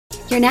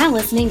You're now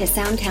listening to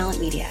Sound Talent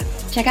Media.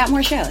 Check out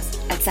more shows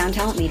at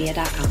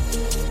soundtalentmedia.com.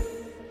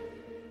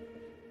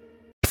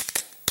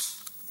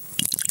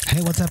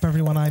 Hey, what's up,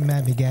 everyone? I'm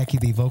Matt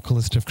McGachy, the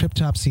vocalist of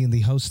Cryptopsy and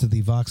the host of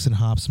the Vox and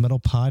Hops Metal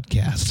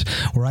Podcast,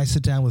 where I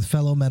sit down with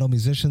fellow metal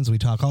musicians. We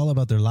talk all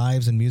about their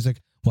lives and music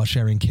while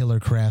sharing killer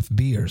craft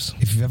beers.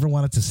 If you've ever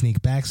wanted to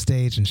sneak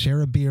backstage and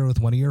share a beer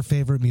with one of your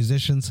favorite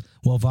musicians,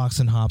 well, Vox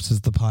and Hops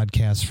is the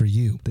podcast for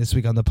you. This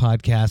week on the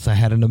podcast, I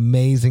had an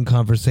amazing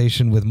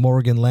conversation with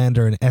Morgan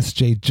Lander and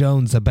S.J.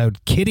 Jones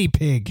about Kitty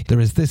Pig.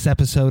 There is this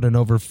episode and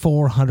over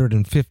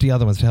 450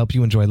 other ones to help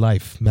you enjoy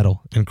life,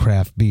 metal, and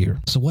craft beer.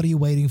 So what are you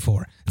waiting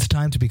for? It's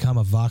time to become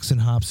a Vox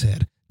and Hops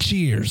head.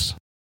 Cheers!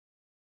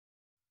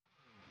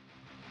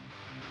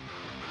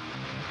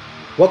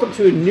 Welcome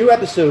to a new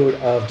episode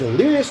of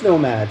Delirious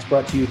Nomads,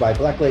 brought to you by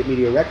Blacklight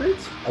Media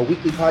Records, a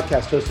weekly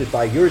podcast hosted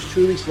by yours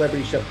truly,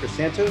 celebrity chef Chris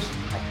Santos.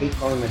 I hate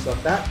calling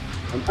myself that.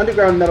 And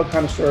underground metal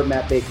connoisseur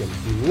Matt Bacon,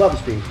 who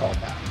loves being called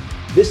that.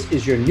 This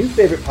is your new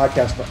favorite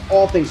podcast for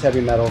all things heavy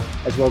metal,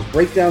 as well as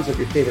breakdowns of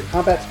your favorite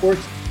combat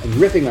sports and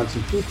riffing on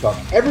some food talk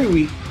every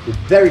week with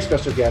very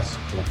special guests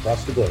from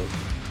across the globe.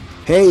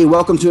 Hey,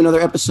 welcome to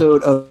another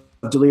episode of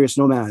Delirious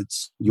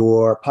Nomads,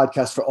 your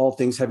podcast for all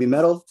things heavy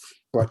metal,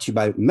 brought to you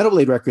by Metal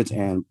Blade Records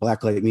and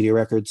Blacklight Media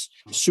Records.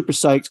 Super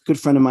psyched. Good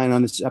friend of mine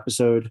on this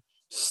episode,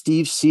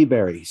 Steve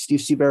Seabury. Steve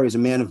Seabury is a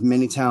man of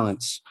many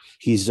talents.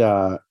 He's,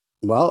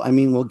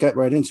 we'll get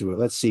right into it.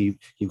 Let's see.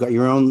 You've got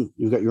your own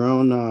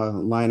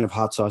line of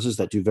hot sauces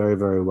that do very,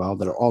 very well,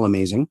 that are all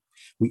amazing.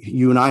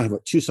 You and I have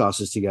two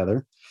sauces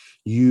together.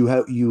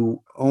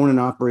 You own and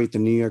operate the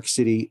New York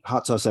City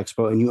Hot Sauce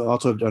Expo, and you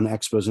also have done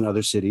expos in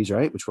other cities,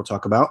 right? Which we'll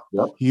talk about.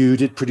 Yep. You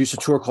did produce a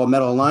tour called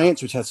Metal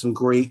Alliance, which had some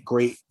great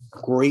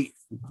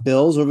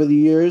bills over the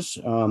years.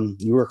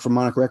 You work for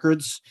Monarch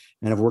Records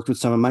and have worked with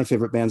some of my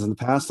favorite bands in the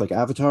past, like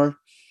Avatar.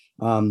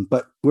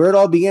 But where it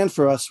all began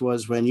for us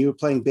was when you were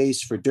playing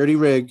bass for Dirty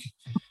Rig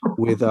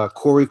with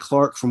Corey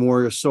Clark from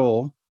Warrior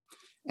Soul.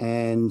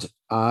 And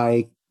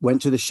I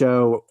went to the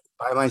show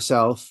by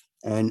myself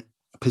and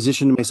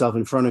positioned myself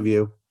in front of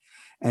you.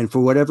 And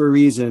for whatever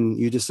reason,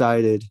 you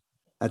decided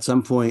at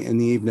some point in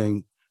the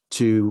evening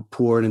to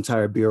pour an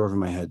entire beer over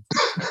my head.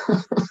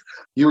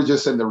 You were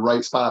just in the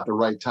right spot at the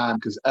right time,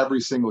 because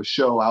every single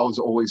show I was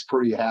always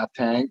pretty half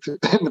tanked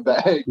in the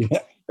bag. Yeah.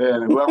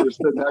 And whoever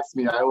stood next to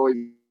me, I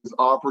always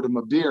offered him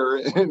a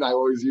beer, and I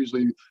always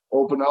usually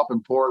open up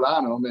and pour it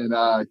on him.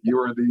 And you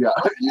were in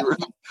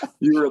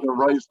the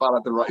right spot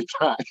at the right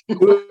time.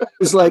 It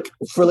was like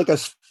for like a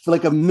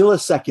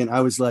millisecond,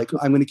 I was like,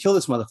 I'm going to kill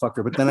this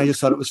motherfucker. But then I just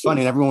thought it was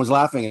funny, and everyone was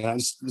laughing, and I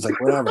just was like,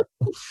 whatever.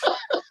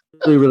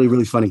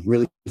 Really funny.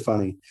 Really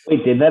funny.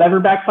 Wait, did that ever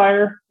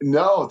backfire?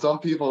 No, some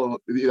people,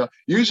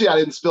 usually I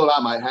didn't spill it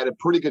on. I had a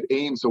pretty good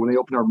aim, so when they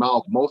opened their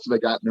mouth, most of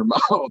it got in their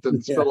mouth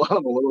and spill on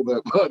them a little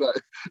bit. But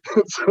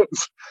it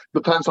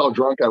depends how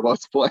drunk I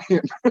was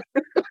playing.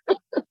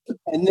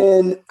 And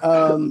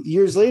then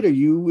years later,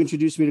 you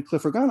introduced me to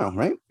Cliff Organo,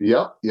 right?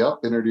 Yep.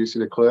 Introduced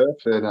you to Cliff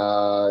and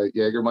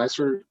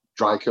Jägermeister,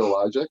 Dry Kill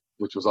Logic,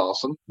 which was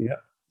awesome. Yeah.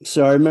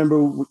 So I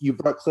remember you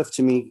brought Cliff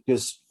to me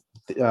because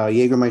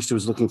Jägermeister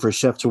was looking for a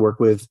chef to work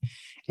with,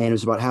 and it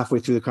was about halfway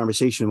through the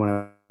conversation when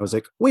I was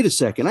like, wait a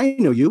second, I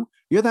know you.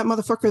 You're that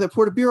motherfucker that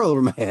poured a beer all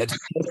over my head.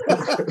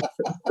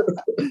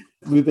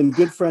 We've been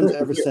good friends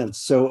ever since.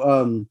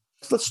 So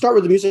let's start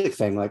with the music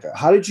thing. Like,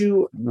 how did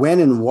you, when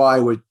and why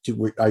are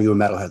you a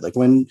metalhead? Like,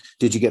 when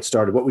did you get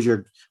started? What was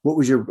your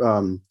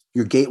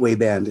gateway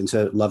band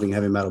into loving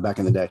heavy metal back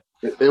in the day?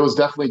 It was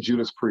definitely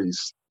Judas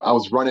Priest. I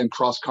was running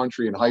cross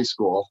country in high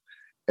school,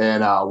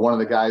 and one of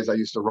the guys I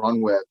used to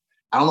run with,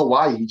 I don't know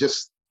why, he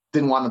just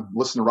didn't want to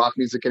listen to rock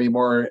music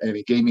anymore, and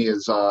he gave me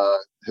his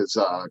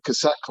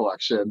cassette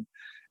collection,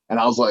 and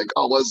I was like,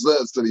 "Oh, what's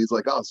this?" And he's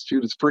like, "Oh, it's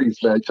Judas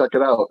Priest, man. Check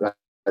it out."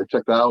 I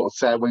checked it out with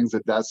Sad Wings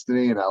of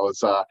Destiny, and I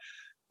was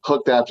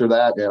hooked after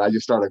that, and I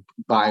just started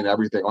buying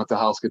everything. Went to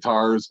House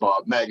Guitars,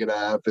 bought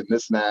Megadeth and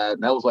this and that,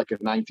 and that was like in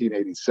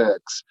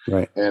 1986.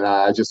 Right. And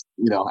I just,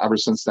 ever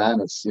since then,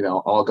 it's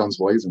all guns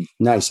blazing.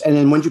 Nice. And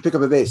then when did you pick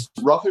up a bass?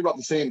 Roughly about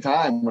the same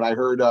time when I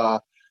heard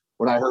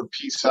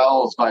Peace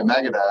Sells by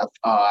Megadeth.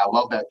 I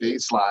love that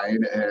bass line,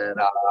 and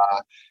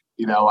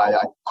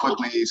I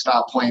quickly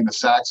stopped playing the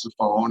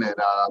saxophone and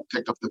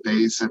picked up the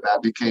bass, and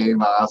that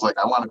became, I was like,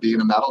 I want to be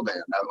in a metal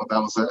band. That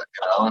was it,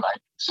 and I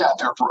sat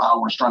there for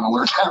hours trying to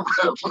learn that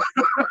riff.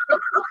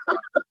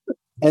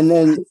 And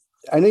then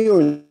I know you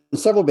were in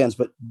several bands,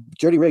 but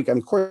Dirty Rig,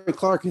 Corey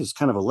Clark is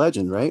kind of a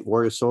legend, right?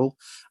 Warrior Soul.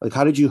 Like,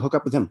 how did you hook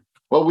up with him?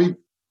 Well, we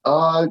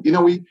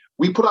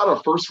put out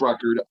our first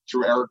record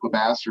through Eric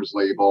LeMaster's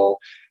label,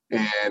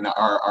 and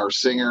our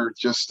singer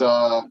just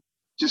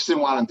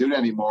didn't want to do it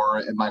anymore.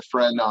 And my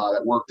friend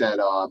that worked at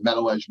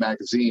Metal Edge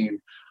magazine,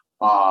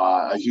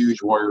 a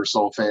huge Warrior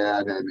Soul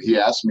fan, and he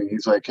asked me,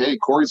 he's like, "Hey,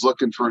 Corey's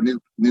looking for a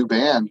new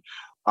band.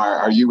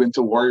 Are you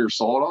into Warrior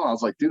Soul at all?" I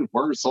was like, "Dude,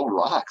 Warrior Soul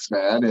rocks,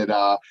 man." And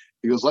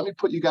he goes, "Let me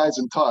put you guys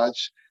in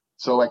touch."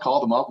 So I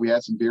called him up. We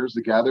had some beers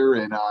together,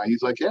 and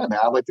he's like, "Yeah, man,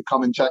 I'd like to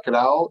come and check it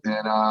out."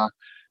 And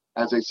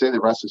as they say, the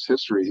rest is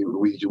history.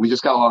 We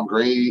just got along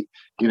great.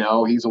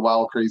 He's a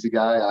wild, crazy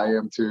guy. I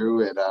am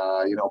too. And,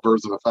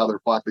 birds of a feather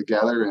flock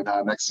together. And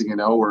next thing you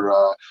know,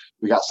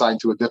 we got signed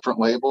to a different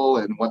label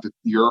and went to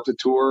Europe to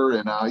tour.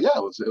 And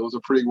it was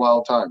a pretty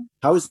wild time.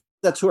 How was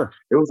that tour?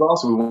 It was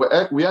awesome.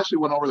 We actually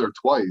went over there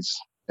twice.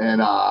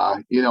 And,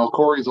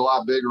 Corey's a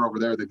lot bigger over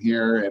there than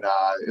here. And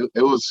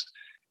it was,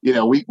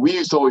 we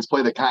used to always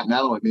play the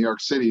Continental in New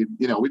York City.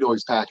 We'd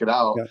always pack it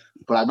out. Yeah.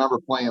 But I remember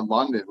playing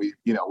London.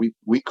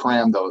 We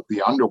crammed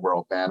the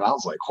Underworld, man. I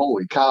was like,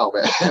 holy cow,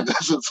 man,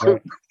 this is a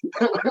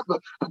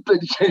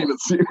big change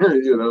of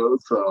scenery,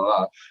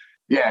 So,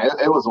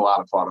 it was a lot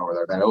of fun over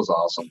there, man. It was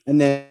awesome.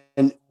 And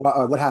then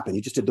what happened?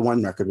 You just did the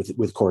one record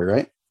with Corey,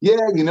 right?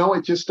 Yeah,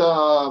 it just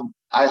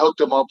I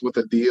hooked him up with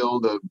a deal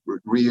to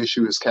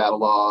reissue his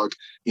catalog.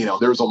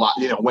 There's a lot,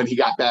 when he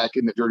got back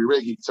in the Dirty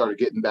Rig, he started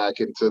getting back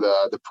into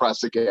the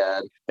press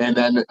again. And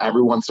then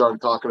everyone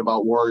started talking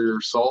about Warrior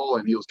Soul,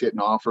 and he was getting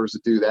offers to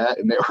do that.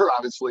 And they were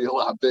obviously a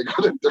lot bigger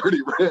than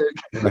Dirty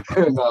Rig.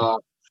 And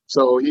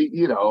so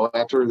he,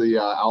 after the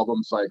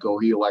album cycle,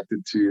 he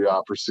elected to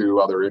pursue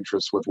other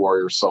interests with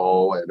Warrior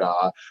Soul, and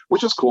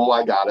which is cool.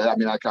 I got it. I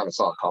mean, I kind of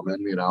saw it coming,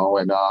 and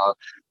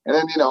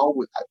then,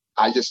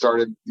 I just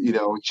started,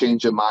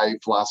 changing my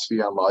philosophy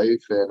on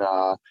life.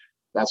 And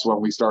that's when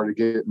we started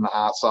getting the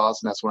hot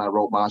sauce. And that's when I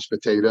wrote Mashed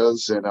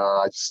Potatoes. And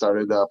I just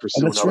started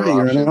pursuing that's right.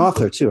 You're an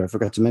author, too. I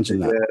forgot to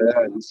mention that.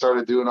 Yeah, and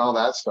started doing all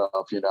that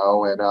stuff, and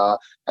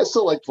I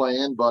still like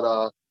playing, but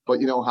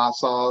Hot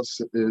Sauce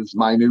is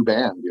my new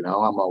band. I'm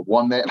a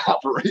one-man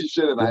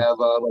operation, and I have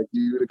like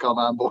you to come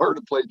on board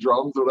and play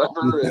drums or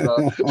whatever.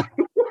 And,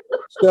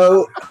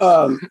 So,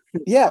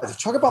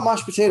 talk about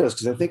Mashed Potatoes,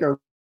 because I think our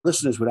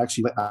listeners would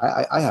actually.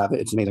 I have it;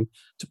 it's amazing.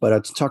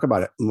 But to talk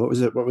about it, what was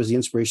it? What was the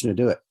inspiration to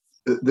do it?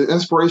 The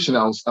inspiration,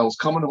 I was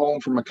coming home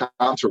from a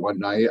concert one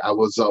night. I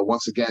was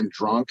once again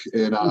drunk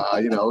and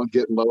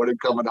getting loaded,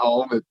 coming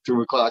home at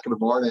 2:00 in the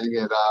morning,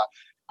 and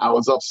I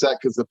was upset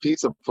because the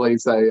pizza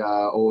place I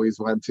always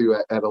went to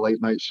at a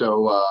late night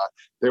show,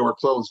 they were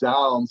closed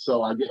down.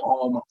 So I get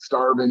home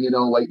starving,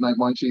 late night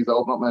munchies. I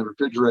open up my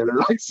refrigerator,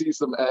 I see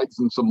some eggs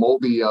and some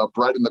moldy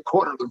bread in the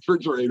corner of the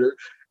refrigerator,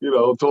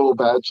 total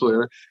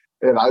bachelor.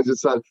 And I just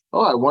said,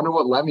 oh, I wonder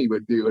what Lemmy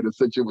would do in a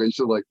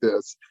situation like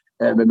this.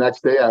 And the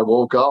next day I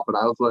woke up and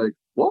I was like,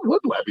 what would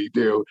Lemmy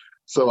do?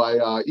 So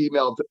I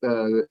emailed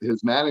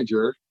his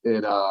manager,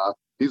 and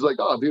he's like,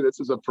 oh, dude, this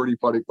is a pretty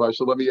funny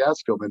question. Let me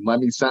ask him. And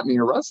Lemmy sent me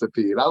a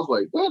recipe. And I was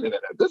like, wait a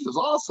minute, this is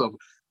awesome.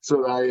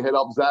 So I hit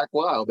up Zach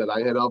Wild, and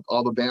I hit up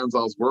all the bands I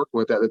was working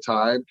with at the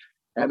time.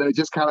 And then it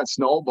just kind of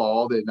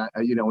snowballed. And,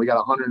 we got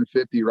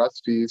 150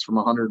 recipes from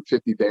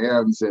 150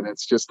 bands. And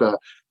it's just a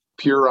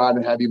pure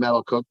on heavy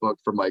metal cookbook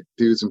from like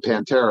dudes in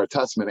Pantera,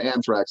 Testament,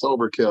 Anthrax,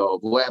 Overkill,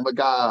 Lamb of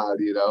God,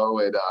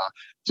 and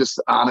just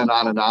on and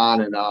on and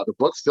on. And the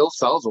book still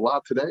sells a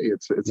lot today.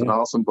 It's an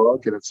awesome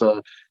book, and it's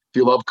if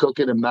you love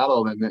cooking and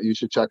metal, then you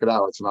should check it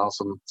out. It's an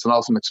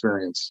awesome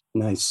experience.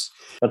 Nice.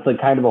 That's like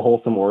kind of a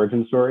wholesome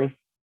origin story,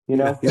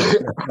 Yeah.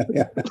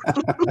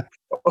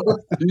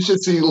 You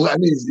should see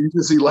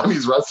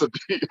Lemmy's recipe.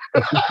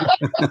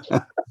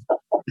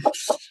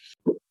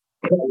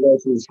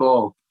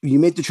 You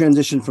made the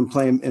transition from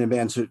playing in a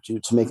band to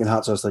making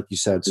hot sauce, like you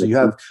said. So you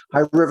have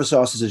High River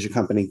Sauces as your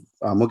company.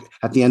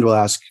 At the end, we'll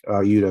ask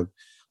you to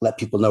let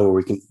people know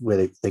where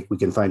they think we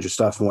can find your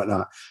stuff and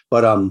whatnot.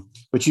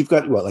 But you've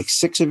got like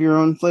 6 of your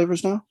own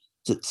flavors now?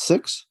 Is it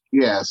 6?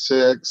 Yeah,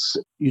 6.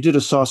 You did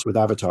a sauce with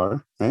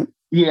Avatar, right?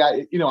 Yeah,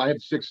 I have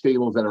 6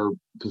 staples that are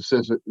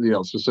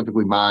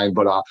specifically mine.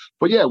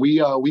 But yeah,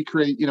 we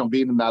create,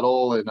 being the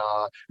metal, and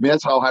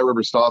that's how High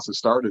River Sauces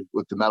started,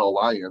 with the Metal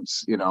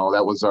Alliance.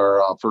 That was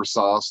our first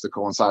sauce to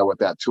coincide with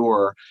that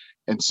tour,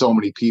 and so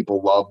many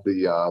people loved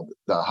the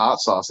hot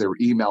sauce. They were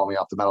emailing me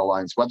off the Metal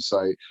Alliance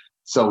website.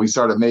 So we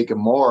started making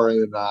more,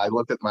 and I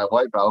looked at my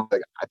wife. I was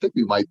like, I think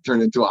we might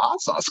turn into a hot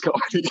sauce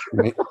company.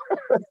 Right.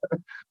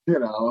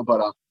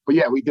 But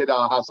yeah, we did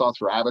hot sauce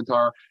for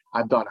Avatar.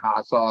 I've done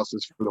hot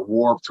sauces for the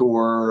Warped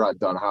Tour. I've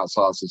done hot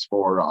sauces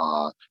for,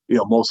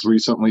 most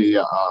recently,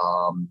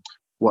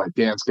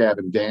 Dance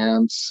Gavin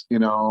Dance,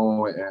 and,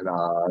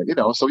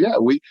 so yeah,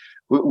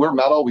 we're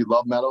metal. We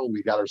love metal.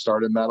 We got our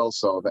start in metal.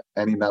 So if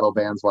any metal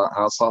bands want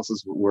hot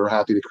sauces, we're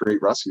happy to create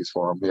recipes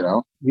for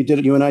them, We did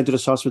it. You and I did a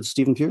sauce with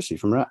Stephen Piercy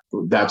from Rat.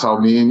 That's how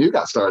me and you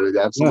got started.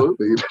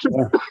 Absolutely.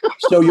 Yeah.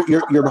 So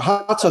your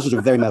hot sauces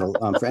are very metal.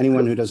 For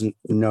anyone who doesn't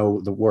know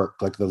the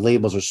work, like the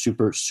labels are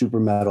super, super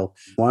metal.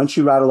 Why don't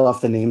you rattle off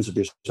the names of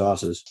your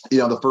sauces?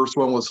 The first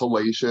one was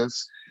Hellacious.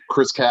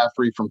 Chris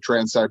Caffrey from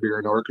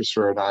Trans-Siberian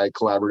Orchestra and I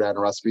collaborated on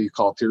a recipe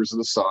called Tears of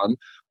the Sun.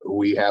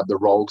 We have the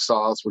Rogue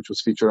sauce, which was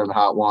featured on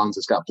Hot Ones.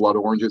 It's got blood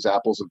oranges,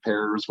 apples, and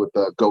pears with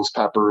the ghost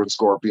pepper and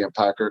scorpion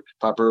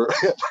pepper.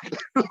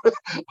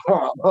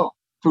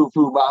 Foo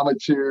Mama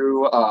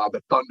Chew,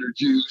 the Thunder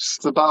Juice.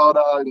 It's about,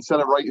 instead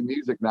of writing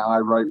music now, I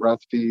write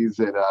recipes,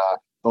 and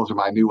those are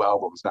my new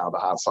albums now, the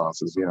hot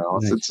sauces.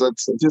 Nice.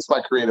 It's just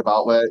my creative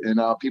outlet, and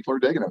people are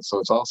digging it, so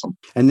it's awesome.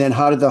 And then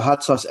how did the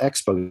Hot Sauce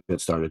Expo get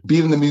started?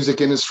 Being in the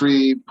music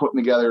industry, putting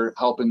together,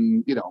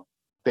 helping,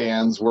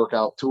 bands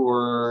workout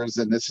tours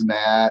and this and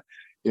that.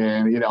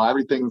 And,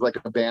 everything's like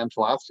a band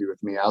philosophy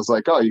with me. I was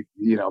like, oh,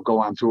 you go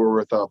on tour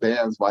with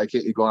bands. Why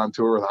can't you go on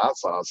tour with Hot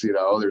Sauce?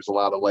 There's a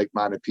lot of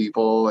like-minded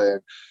people.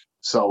 And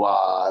so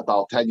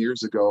about 10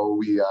 years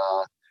ago,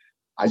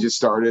 I just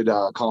started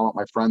calling up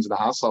my friends in the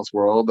Hot Sauce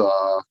world,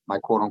 my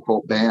quote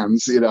unquote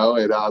bands, and I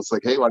was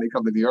like, hey, why don't you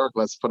come to New York?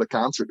 Let's put a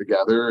concert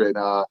together. And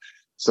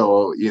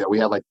so, we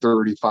had like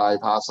 35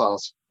 Hot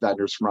Sauce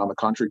vendors from around the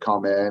country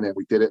come in, and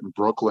we did it in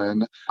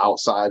Brooklyn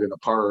outside in the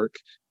park.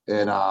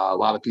 And a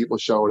lot of people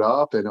showed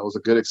up, and it was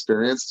a good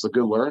experience. It's a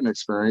good learning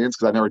experience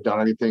because I've never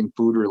done anything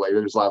food related.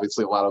 There's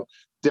obviously a lot of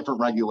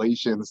different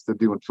regulations to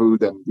doing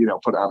food than,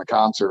 put on a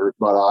concert.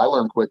 But I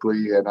learned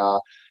quickly, and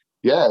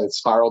it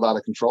spiraled out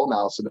of control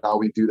now. So now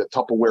we do the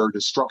Tupperware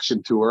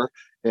Destruction Tour,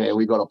 and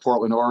we go to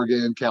Portland,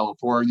 Oregon,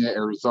 California,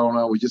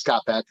 Arizona. We just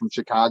got back from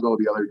Chicago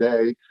the other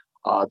day,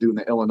 doing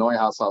the Illinois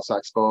Hot Sauce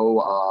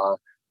Expo,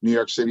 New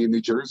York City and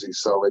New Jersey.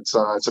 So it's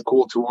a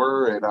cool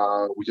tour,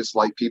 and we just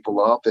light people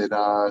up and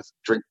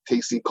drink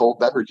tasty cold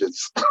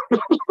beverages.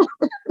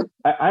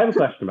 I have a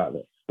question about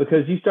this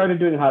because you started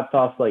doing hot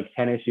sauce like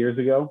 10-ish years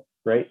ago,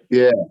 right?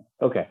 Yeah.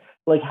 Okay.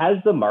 Like, has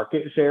the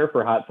market share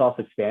for hot sauce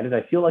expanded?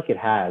 I feel like it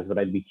has, but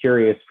I'd be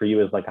curious for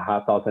you as like a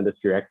hot sauce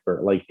industry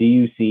expert. Like, do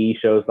you see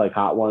shows like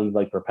Hot Ones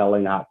like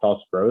propelling hot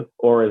sauce growth,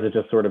 or is it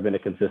just sort of been a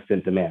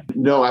consistent demand?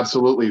 No,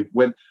 absolutely.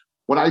 When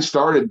I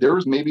started, there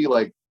was maybe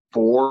like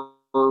 4,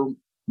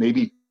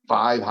 maybe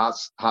 5 hot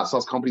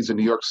sauce companies in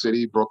New York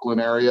City, Brooklyn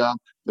area.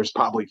 There's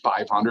probably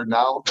 500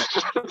 now.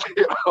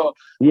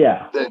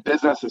 Yeah, the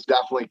business is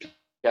definitely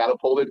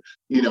catapulted.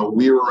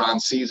 We were on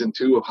season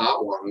 2 of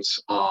Hot Ones.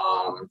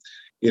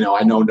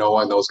 I know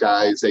Noah and those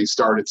guys, they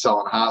started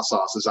selling hot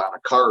sauces on a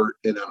cart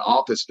in an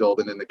office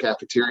building in the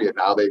cafeteria.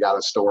 Now they got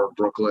a store in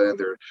Brooklyn.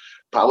 They're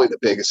probably the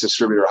biggest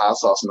distributor of hot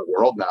sauce in the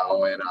world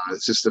now. And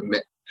it's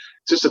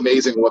just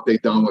amazing what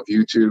they've done with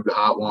YouTube, the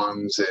Hot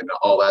Ones and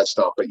all that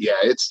stuff. But yeah,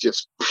 it's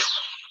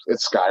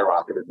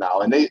skyrocketed now.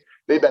 And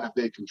they've been a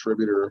big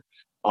contributor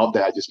of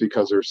that just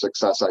because their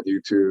success on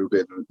YouTube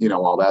and,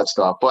 all that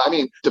stuff. But I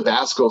mean,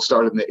 Tabasco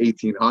started in the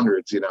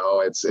 1800s,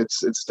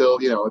 it's still,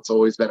 it's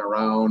always been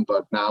around,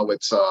 but now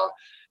it's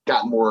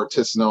gotten more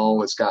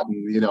artisanal. It's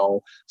gotten,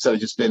 instead of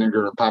just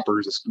vinegar and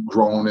peppers, it's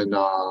grown in,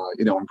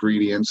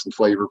 ingredients and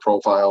flavor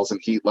profiles and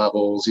heat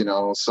levels,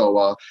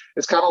 so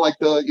it's kind of like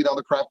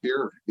the craft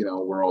beer,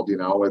 world,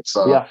 it's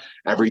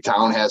every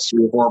town has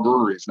 3 or 4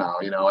 breweries now,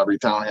 every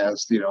town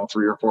has, 3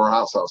 or 4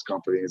 hot sauce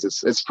companies.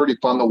 It's pretty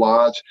fun to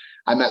watch.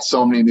 I met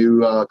so many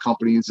new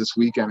companies this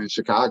weekend in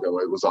Chicago.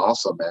 It was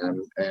awesome,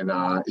 man. And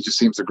it just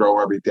seems to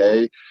grow every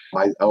day.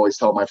 I always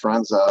tell my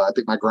friends, I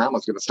think my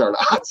grandma's going to start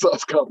a hot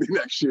sauce company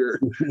next year.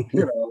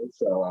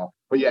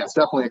 But yeah, it's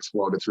definitely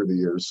exploded through the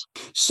years.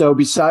 So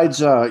besides,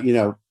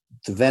 the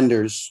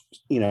vendors,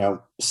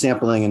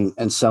 sampling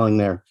and selling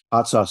their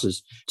hot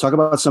sauces, talk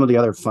about some of the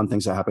other fun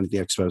things that happen at the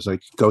expos,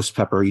 like ghost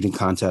pepper eating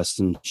contests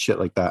and shit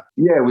like that.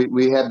 Yeah,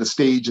 we had the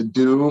Stage of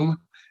Doom,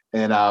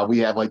 and we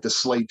have like the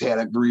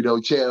Slatanic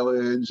Burrito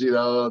Challenge,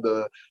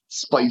 the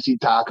spicy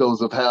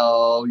tacos of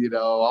hell,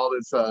 all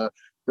this,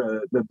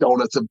 the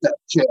Donuts of Death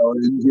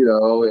Challenge,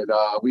 and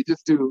we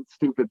just do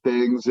stupid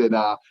things. And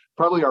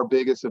probably our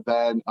biggest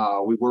event,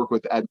 we work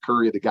with Ed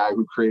Curry, the guy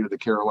who created the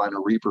Carolina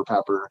Reaper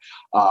pepper,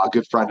 a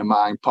good friend of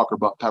mine, Pucker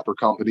Butt Pepper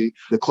Company.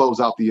 To close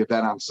out the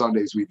event on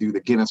Sundays, we do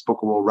the Guinness Book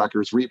of World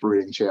Records Reaper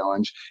Eating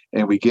Challenge,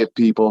 and we give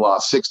people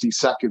 60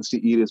 seconds to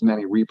eat as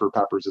many Reaper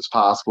peppers as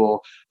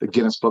possible. The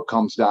Guinness Book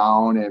comes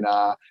down, and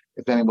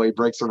if anybody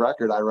breaks a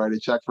record, I write a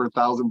check for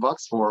 $1,000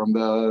 for them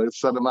to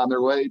send them on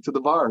their way to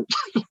the bar.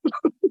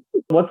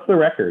 What's the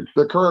record?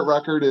 The current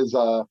record is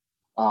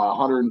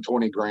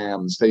 120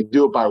 grams. They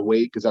do it by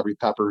weight because every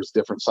pepper is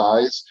different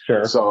size.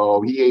 Sure.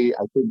 So he ate,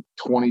 I think,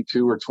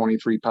 22 or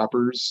 23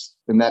 peppers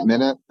in that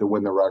minute to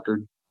win the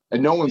record.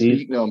 And no one's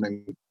beaten them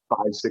in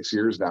 5-6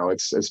 years now.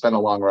 It's been a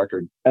long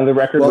record. And the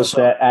record was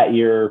set at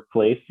your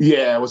place?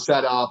 Yeah, it was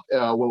set up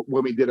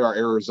when we did our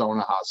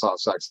Arizona Hot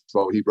Sauce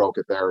Expo. He broke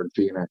it there in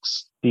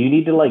Phoenix. Do you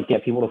need to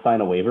get people to sign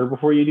a waiver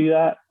before you do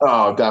that?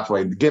 Oh,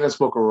 definitely. The Guinness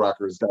Book of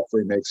Records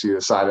definitely makes you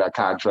sign a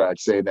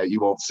contract saying that you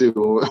won't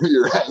sue,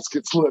 your ass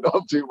gets lit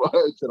up too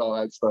much and all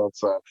that stuff.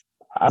 So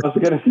I was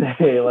gonna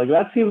say,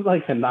 that seems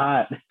like a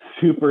not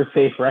super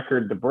safe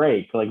record to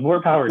break.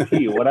 More power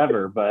to you,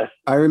 whatever. But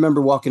I remember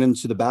walking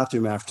into the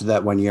bathroom after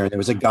that one year, and there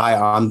was a guy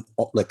on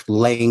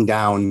laying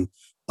down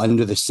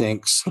under the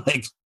sinks,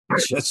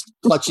 just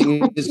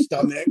clutching his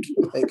stomach.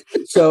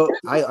 So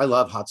I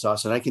love hot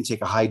sauce, and I can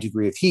take a high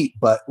degree of heat.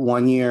 But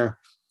one year,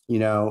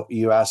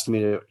 you asked me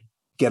to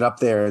get up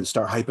there and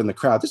start hyping the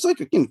crowd. There's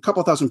a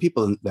couple thousand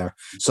people in there.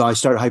 So I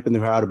started hyping the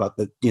crowd about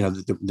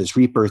this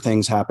Reaper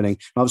thing's happening. And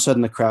all of a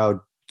sudden the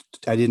crowd,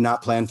 I did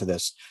not plan for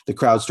this. The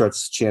crowd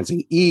starts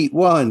chanting, eat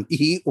one,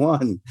 eat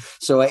one.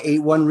 So I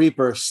ate one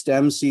Reaper,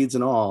 stem seeds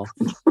and all.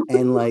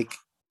 And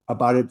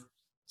about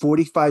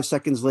 45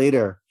 seconds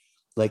later,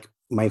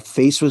 my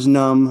face was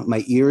numb.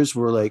 My ears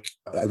were I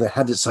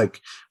had this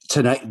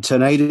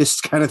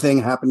tinnitus kind of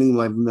thing happening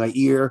in my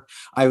ear.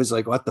 I was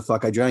like, what the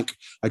fuck? I drank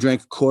a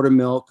quart of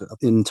milk,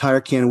 an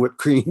entire can of whipped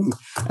cream.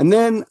 And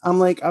then I'm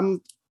like,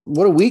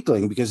 what a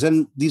weakling, because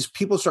then these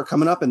people start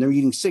coming up and they're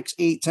eating 6,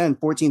 8, 10,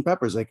 14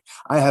 peppers. Like,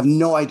 I have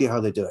no idea how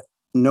they do it.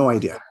 No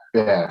idea.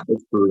 Yeah,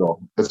 it's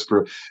brutal. It's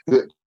brutal.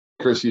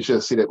 Chris, you should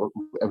have seen it.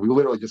 We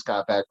literally just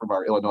got back from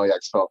our Illinois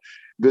Expo.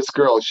 This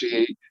girl,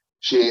 she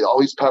ate all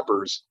these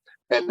peppers,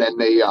 and then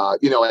they, at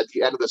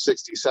the end of the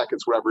 60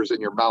 seconds, whatever's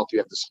in your mouth, you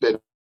have to spit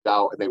it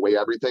out, and they weigh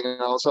everything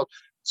and all that stuff.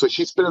 So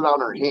she spit it out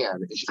in her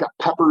hand, and she's got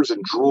peppers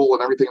and drool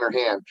and everything in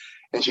her hand,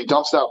 and she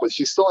dumps it out, but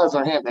she still has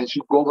her hand, and she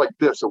goes like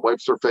this and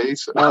wipes her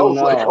face. And I was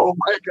like, oh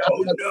my God.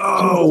 Oh,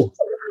 no.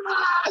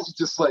 It's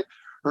just like,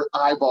 her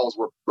eyeballs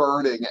were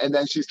burning, and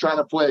then she's trying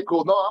to play it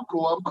cool. No, I'm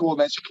cool. And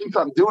then she keeps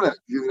on doing it.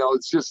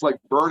 It's just like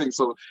burning.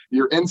 So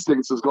your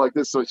instincts is go like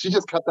this. So she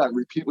just kept on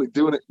repeatedly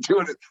doing it.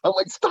 I'm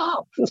like,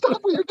 stop what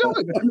you're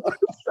doing.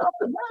 Stop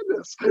the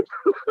madness.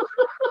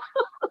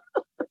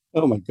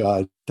 Oh my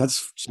God.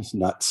 That's just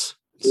nuts.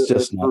 It's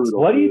just nuts.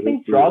 What do you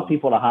think draws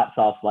people to hot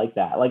sauce like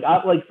that? Like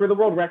for the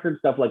world record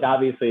stuff, like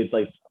obviously it's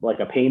like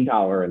a pain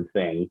tolerance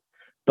thing,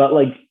 but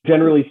like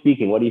generally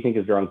speaking, what do you think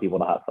is drawing people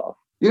to hot sauce?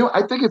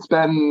 I think it's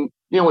been,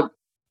 what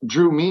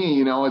drew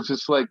me, it's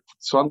just like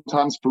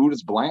sometimes food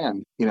is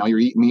bland. You're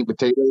eating meat,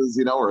 potatoes,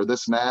 or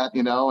this and that,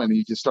 and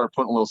you just start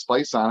putting a little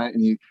spice on it,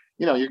 and you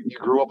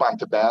grew up on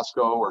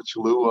Tabasco or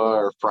Cholula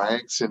or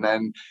Frank's, and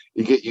then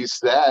you get used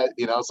to that.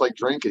 It's like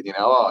drinking.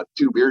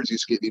 2 beers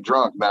used to get me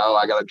drunk. Now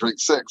I got to drink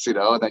 6.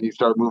 And then you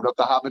start moving up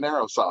the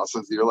habanero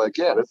sauces. You're like,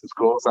 yeah, this is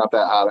cool. It's not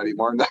that hot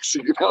anymore. Next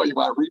thing you know, you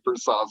want Reaper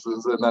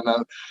sauces, and then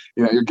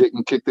you're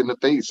getting kicked in the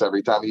face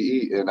every time you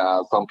eat. And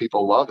some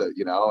people love it.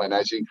 And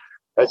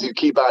as you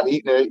keep on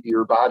eating it,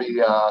 your body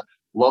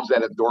loves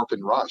that endorphin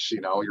rush.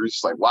 You're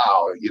just like,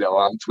 wow,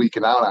 I'm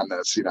tweaking out on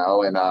this,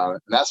 and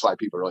that's why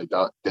people really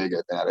dig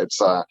it, man. It's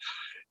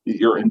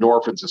your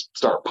endorphins just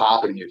start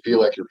popping, and you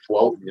feel like you're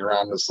floating. You're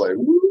on this like,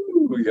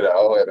 woo,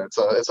 and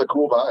it's a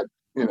cool vibe,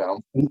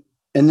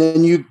 And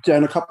then you've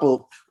done a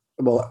couple.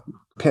 Well,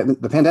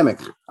 the pandemic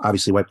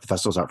obviously wiped the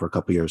festivals out for a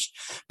couple of years,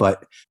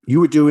 but you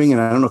were doing,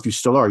 and I don't know if you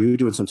still are, you were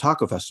doing some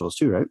taco festivals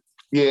too, right?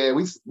 Yeah,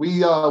 we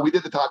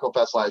did the Taco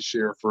Fest last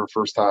year for the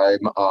first time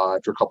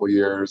after a couple of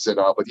years, and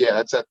but yeah,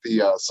 it's at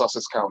the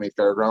Sussex County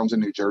Fairgrounds in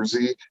New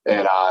Jersey,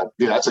 and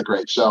that's a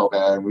great show,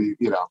 man. We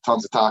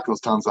tons of tacos,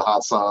 tons of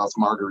hot sauce,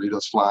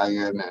 margaritas flying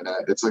in, and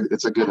it's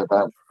a good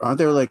event. Aren't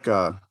there like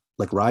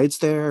rides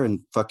there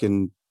and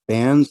fucking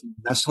bands,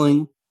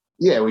 wrestling?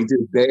 Yeah, we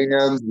do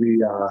bands.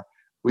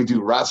 We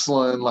do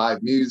wrestling,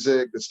 live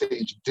music, the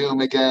Stage of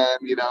Doom again.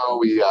 We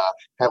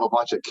have a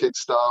bunch of kid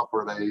stuff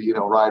where they,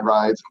 ride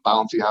rides and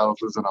bouncy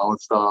houses and all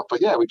that stuff.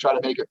 But yeah, we try to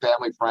make it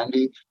family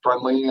friendly.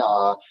 We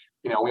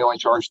only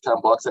charge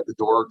 $10 at the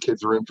door.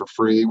 Kids are in for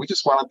free. We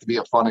just want it to be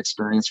a fun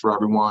experience for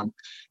everyone.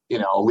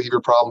 Leave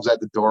your problems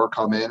at the door,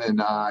 come in and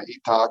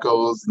eat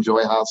tacos,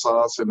 enjoy hot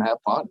sauce, and have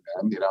fun,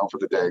 man, for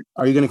the day.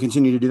 Are you going to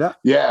continue to do that?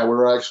 Yeah,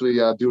 we're actually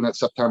doing it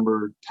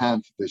September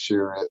 10th this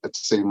year at the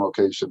same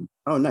location.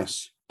 Oh,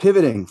 nice.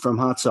 Pivoting from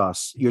hot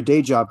sauce, your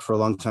day job for a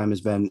long time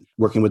has been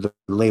working with the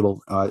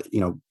label,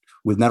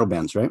 with metal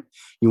bands, right?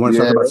 You want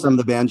to talk about some of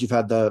the bands you've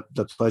had the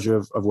pleasure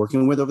of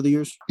working with over the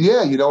years?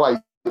 Yeah,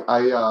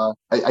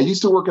 I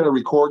used to work at a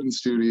recording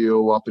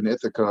studio up in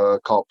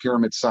Ithaca called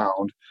Pyramid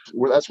Sound.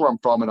 That's where I'm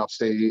from in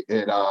upstate.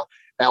 And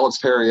Alex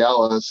Perry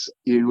Ellis,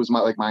 he was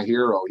my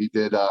hero. He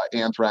did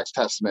Anthrax,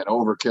 Testament,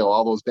 Overkill,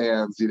 all those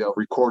bands,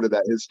 recorded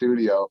at his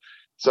studio.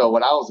 So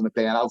when I was in the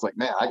band, I was like,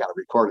 man, I got to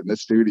record in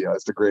this studio.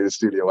 It's the greatest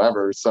studio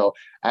ever. So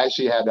I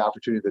actually had the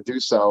opportunity to do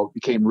so,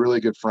 became really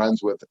good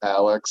friends with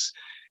Alex.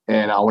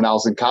 And when I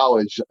was in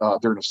college,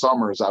 during the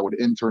summers, I would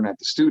intern at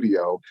the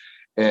studio.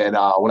 And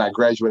when I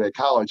graduated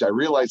college, I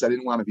realized I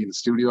didn't want to be in the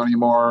studio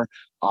anymore.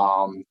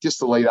 Just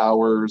the late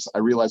hours. I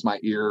realized my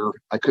ear,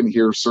 I couldn't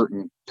hear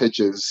certain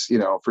pitches,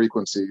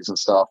 frequencies and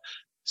stuff.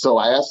 So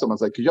I asked him, I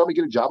was like, could you help me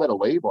get a job at a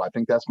label? I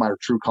think that's my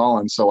true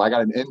calling. So I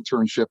got an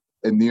internship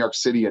in New York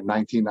City in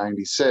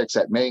 1996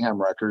 at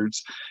Mayhem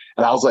Records.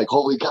 And I was like,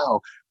 holy cow.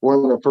 One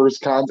of the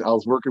first I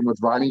was working with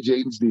Ronnie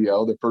James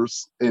Dio. The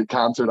first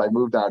concert I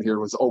moved down here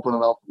was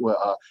opening up with,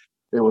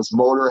 it was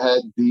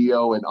Motorhead,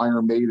 Dio, and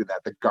Iron Maiden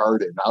at the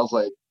Garden. I was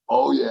like,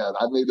 oh yeah,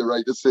 I made the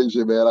right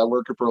decision, man. I'm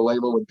working for a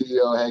label with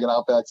Dio, hanging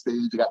out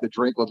backstage. I got to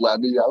drink with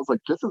Lemmy. I was like,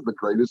 this is the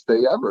greatest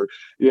day ever,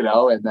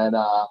 and then,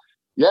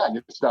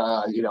 and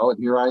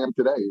here I am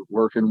today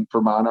working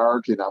for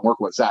Monarch, and I'm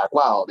working with Zakk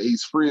Wylde,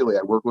 Ace Frehley.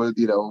 I work with,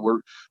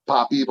 we're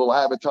Pop Evil,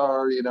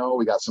 Avatar,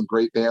 we got some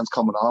great bands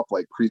coming up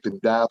like Creeping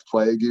Death,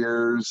 Plague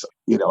Ears,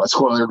 a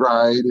Spoiler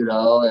Grind,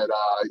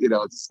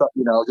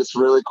 just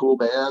really cool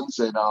bands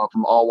and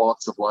from all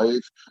walks of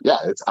life. Yeah,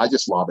 I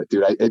just love it,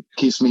 dude. It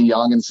keeps me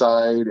young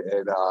inside,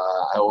 and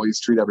I always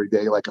treat every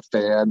day like a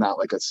fan, not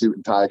like a suit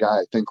and tie guy.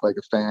 I think like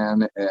a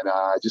fan, and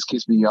it just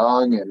keeps me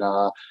young, and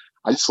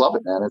I just love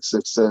it, man.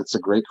 It's a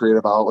great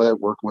creative outlet,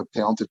 working with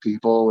talented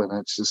people, and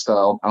it's just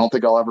I don't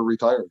think I'll ever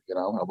retire. I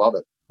love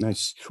it.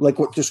 Nice. Like,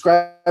 what?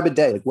 Describe a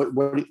day. Like,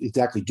 what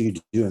exactly do you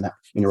do in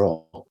your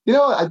role?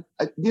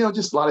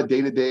 Just a lot of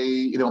day to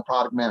day,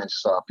 product managed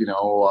stuff.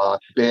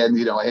 Band.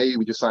 Hey,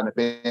 we just signed a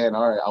band.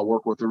 All right, I'll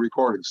work with the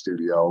recording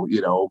studio.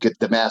 Get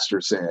the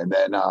masters in,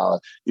 and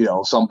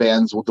some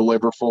bands will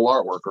deliver full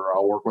artwork, or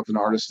I'll work with an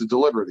artist to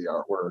deliver the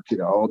artwork.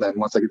 Then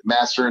once I get the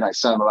master and I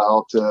send it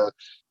out to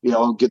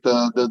get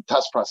the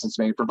test pressings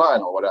made for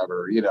vinyl,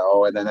 whatever,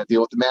 and then I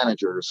deal with the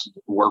managers,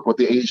 work with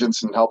the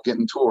agents and help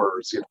getting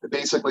tours.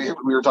 Basically,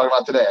 we were talking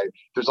about today,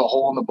 there's a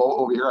hole in the boat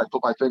over here, I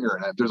put my finger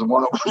in it. There's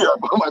one over here, I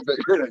put my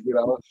finger in it,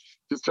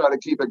 just try to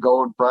keep it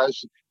going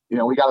fresh.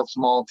 We got a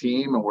small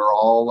team and we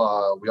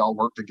all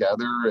work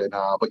together. And,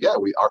 but yeah,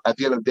 we are, at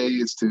the end of the day,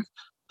 is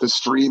to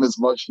stream as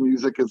much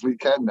music as we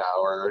can now,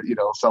 or,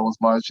 sell as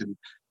much and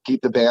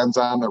keep the bands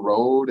on the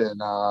road.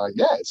 And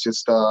it's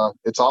just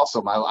it's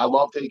awesome. I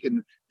love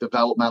taking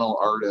developmental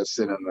artists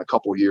and in a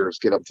couple of years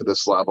get them to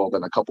this level,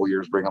 then a couple of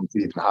years bring them to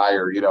even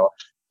higher.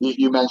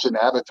 You mentioned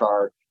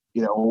Avatar.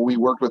 When we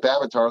worked with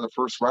Avatar, the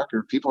first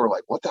record, people were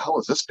like, what the hell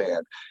is this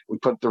band? We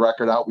put the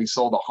record out, we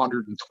sold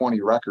 120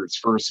 records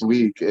first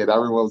week, and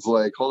everyone's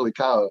like, holy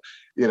cow,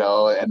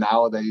 and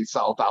now they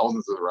sell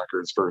thousands of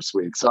records first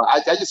week. So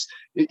I just,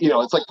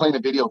 it's like playing a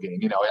video game.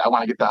 I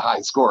want to get the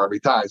high score every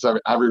time. So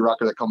every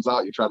record that comes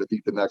out, you try to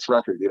beat the next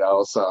record,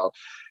 so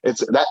it's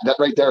that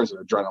right there is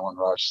an adrenaline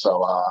rush.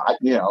 So,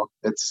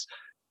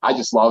 I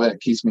just love it.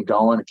 It keeps me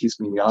going. It keeps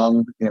me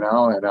young, and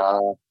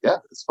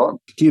it's fun.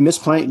 Do you miss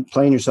playing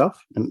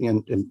yourself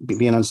and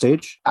being on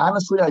stage?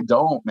 Honestly, I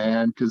don't,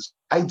 man, because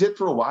I did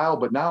for a while,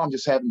 but now I'm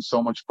just having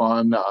so much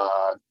fun,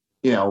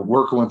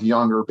 working with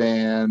younger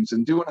bands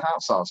and doing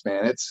hot sauce,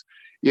 man. It's,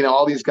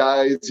 all these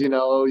guys,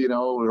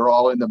 we're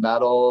all into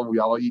metal. We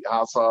all eat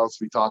hot sauce.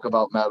 We talk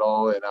about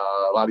metal, and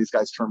a lot of these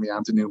guys turn me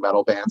on to new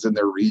metal bands in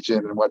their region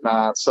and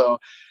whatnot. So,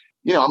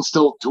 I'm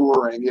still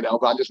touring,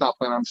 but I'm just not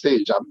playing on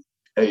stage. I'm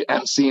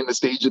emceeing the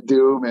Stage of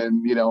Doom,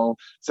 and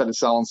instead of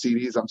selling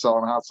CDs, I'm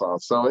selling hot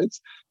sauce. So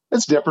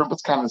it's different, but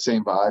it's kind of the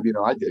same vibe.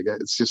 I dig it.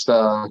 It's just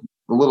a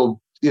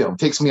little,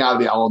 takes me out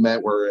of the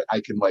element where I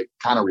can like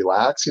kind of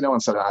relax,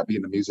 instead of being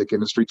in the music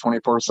industry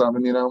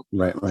 24/7.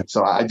 Right.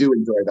 So I do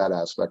enjoy that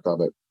aspect of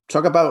it.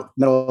 Talk about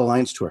Metal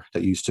Alliance Tour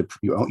that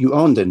you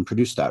owned and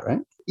produced that, right?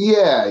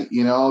 Yeah,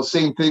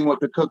 same thing with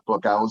the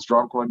cookbook. I was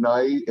drunk one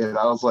night and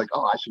I was like,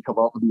 oh, I should come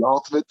up with the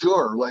ultimate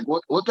tour. Like,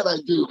 what can I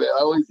do, man?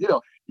 I always,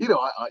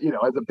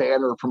 as a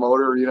band or a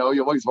promoter, you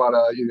always want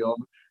to,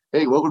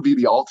 hey, what would be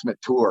the ultimate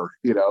tour?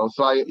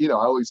 So I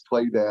always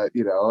played that,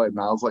 and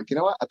I was like,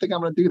 what? I think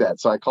I'm going to do that.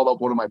 So I called up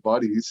one of my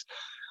buddies.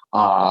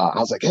 I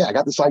was like, hey, I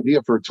got this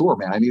idea for a tour,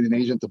 man. I need an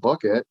agent to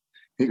book it.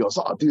 He goes,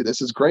 oh, dude,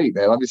 this is great,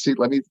 man.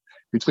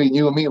 Between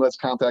you and me, let's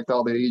contact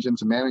all the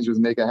agents and managers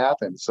and make it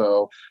happen.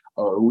 So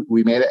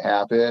we made it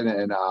happen.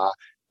 And,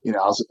 we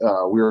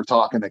were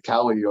talking to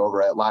Kelly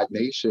over at Live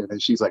Nation,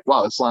 and she's like,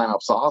 wow, this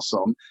lineup's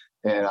awesome.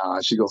 And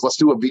she goes, let's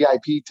do a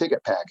VIP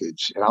ticket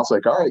package. And I was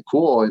like, all right,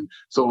 cool. And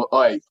so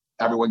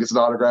everyone gets an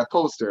autographed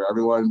poster.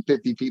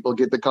 50 people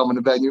get to come in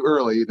the venue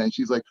early. And then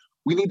she's like,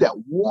 we need that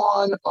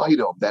one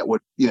item that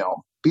would,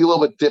 be a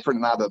little bit different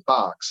and out of the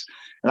box.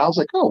 And I was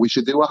like, oh, we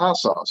should do a hot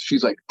sauce.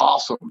 She's like,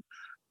 awesome.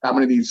 I'm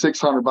going to need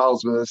 600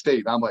 bottles of the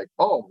estate. And I'm like,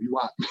 oh, you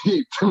want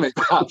me to make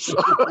hot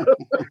sauce?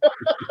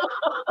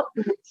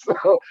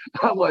 So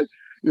I'm like,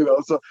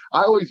 so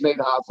I always made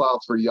hot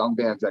sauce for young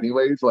bands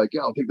anyways. Like,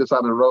 I'll take this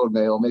on the road,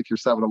 man. It'll make your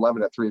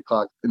 7-Eleven at 3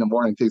 o'clock in the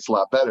morning taste a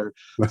lot better.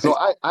 Right. So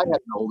I had an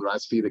old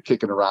recipe to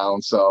kick it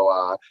around.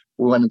 So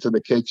we went into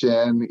the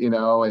kitchen,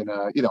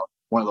 and,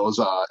 one of those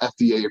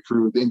FDA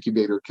approved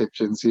incubator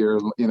kitchens here,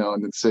 in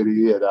the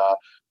city. And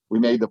we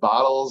made the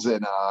bottles,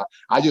 and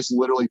I just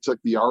literally took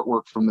the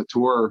artwork from the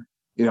tour,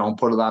 and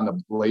put it on the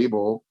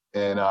label,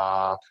 and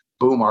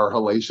boom, our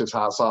Hellacious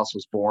hot sauce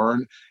was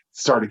born.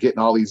 Started getting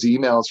all these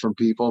emails from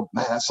people.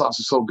 Man, that sauce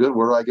is so good.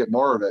 Where do I get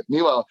more of it?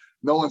 Meanwhile,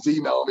 no one's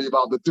emailing me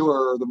about the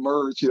tour or the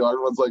merch.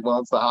 Everyone's like,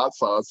 wants the hot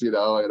sauce, and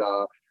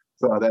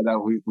so then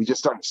we just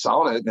started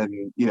selling it,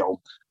 and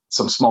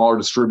some smaller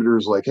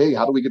distributors like, hey,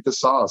 how do we get the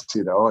sauce?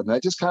 And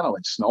that just kind of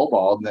like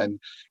snowballed. And then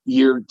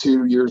year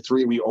 2, year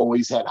 3, we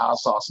always had hot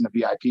sauce in the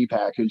VIP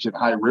package, and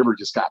High River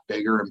just got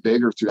bigger and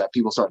bigger through that.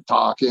 People started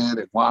talking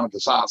and wanted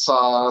this hot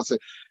sauce.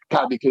 It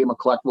kind of became a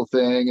collectible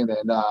thing. And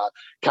then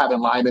Kevin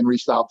Lyman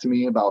reached out to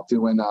me about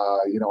doing,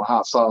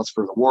 hot sauce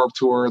for the Warped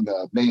Tour and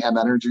the Mayhem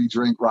Energy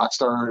Drink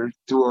Rockstar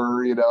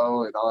Tour, and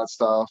all that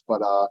stuff. But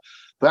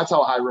that's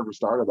how High River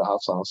started, the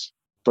hot sauce,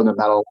 from the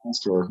Metal Alliance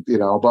Tour,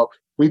 but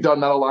we've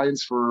done Metal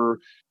Alliance for,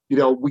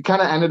 we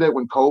kind of ended it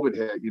when COVID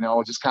hit,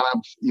 it just kind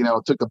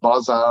of, took the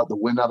buzz out, the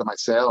wind out of my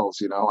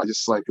sails, I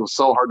just it was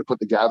so hard to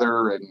put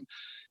together, and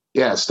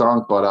yeah, it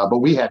stunk. But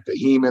we had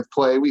Behemoth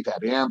play, we've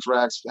had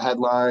Anthrax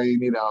headline,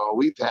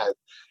 we've had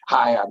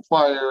High on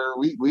Fire.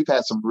 We've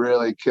had some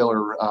really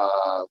killer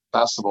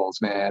festivals,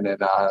 man, and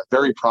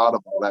very proud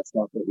of all that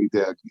stuff that we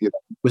did.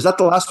 Was that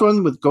the last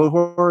one with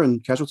Gohor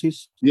and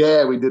Casualties?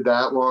 Yeah, we did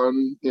that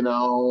one.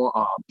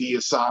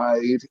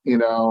 Deicide.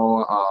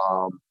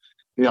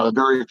 The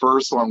very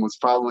first one was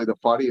probably the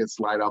funniest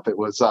lineup. It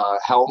was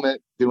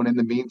Helmet doing In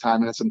the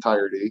Meantime in its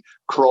entirety,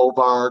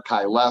 Crowbar,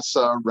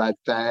 Kylesa, Red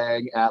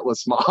Fang,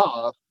 Atlas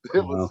Moth.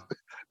 It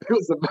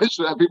was a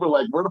mission that people were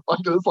like, where the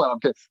fuck did this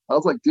lineup come? I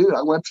was like, dude,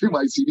 I went through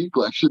my CD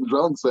collection,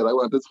 drunk, said I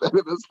want this band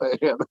and this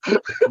band.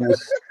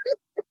 Nice.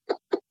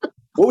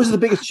 What was the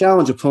biggest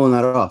challenge of pulling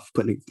that off,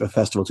 putting a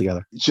festival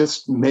together?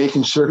 Just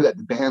making sure that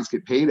the bands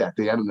get paid at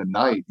the end of the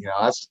night.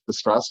 That's the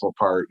stressful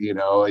part.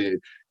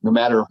 No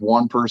matter if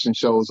one person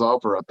shows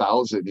up or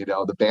 1,000,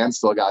 the band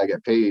still got to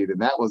get paid. And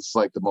that was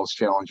like the most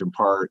challenging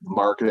part,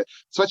 market it,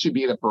 especially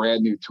being a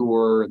brand new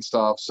tour and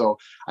stuff. So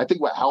I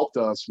think what helped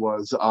us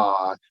was,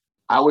 I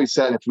always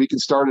said, if we can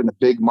start in a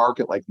big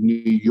market like New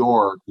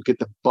York, we'll get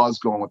the buzz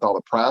going with all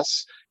the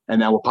press,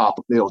 and then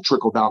it'll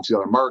trickle down to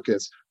other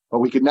markets. But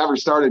we could never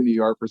start in New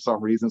York for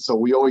some reason. So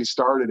we always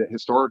started it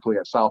historically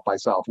at South by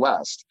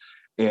Southwest.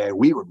 And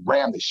we would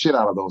ram the shit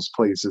out of those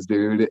places,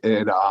 dude.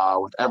 And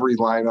with every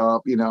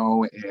lineup,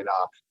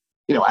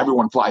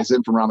 everyone flies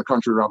in from around the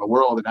country, around the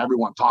world, and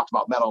everyone talked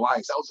about Metal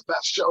Alliance. That was the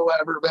best show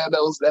ever, man.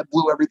 That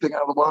blew everything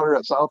out of the water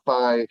at South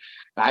by. And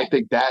I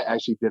think that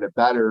actually did it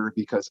better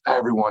because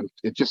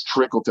it just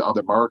trickled to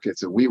other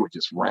markets, and we would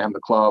just ram the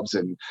clubs.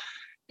 And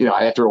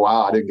after a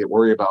while, I didn't get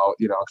worried about,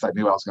 because I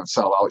knew I was going to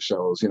sell out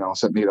shows,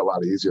 so it made it a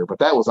lot easier. But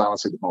that was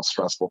honestly the most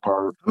stressful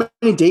part. How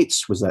many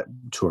dates was that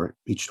tour,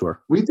 each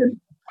tour? We did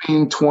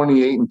between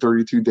 28 and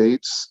 32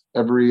 dates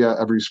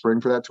every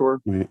spring for that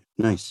tour. Right.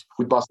 Nice.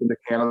 We bust into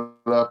Canada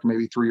for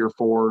maybe 3 or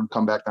 4 and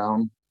come back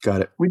down. Got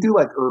it. We do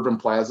like urban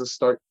plaza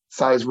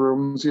size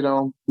rooms,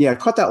 Yeah, I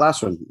caught that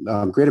last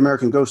one. Great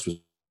American Ghost was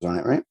on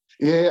it, right?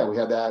 Yeah, we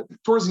had that.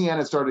 Towards the end,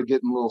 it started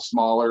getting a little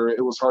smaller.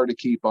 It was hard to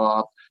keep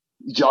up,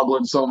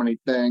 juggling so many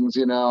things,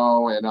 and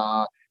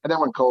then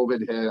when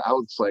COVID hit, I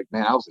was like,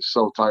 man, I was just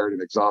so tired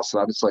and exhausted.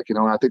 I was like,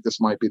 I think this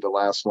might be the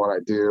last one I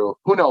do.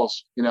 Who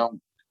knows?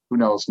 Who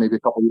knows? Maybe a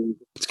couple of years.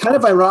 It's kind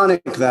of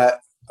ironic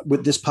that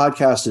with this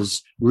podcast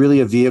is really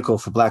a vehicle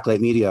for Blacklight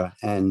Media,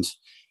 and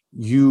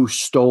you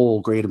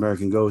stole Great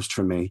American Ghost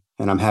from me,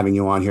 and I'm having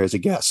you on here as a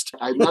guest.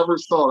 I never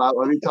stole that.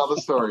 Let me tell the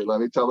story.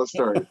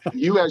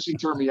 You actually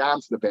turned me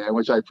on to the band,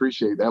 which I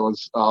appreciate. That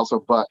was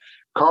awesome. But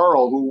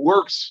Carl, who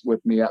works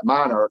with me at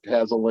Monarch,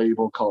 has a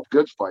label called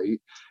Good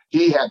Fight.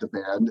 He had the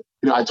band.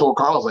 I told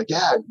Carl, I was like,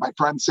 yeah, my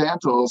friend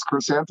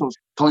Chris Santos,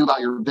 told me about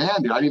your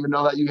band, dude. I didn't even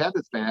know that you had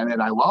this band, and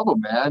I love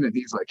him, man. And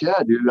he's like,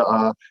 yeah, dude,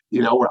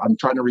 I'm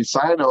trying to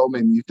re-sign him,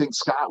 and you think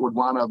Scott would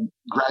want to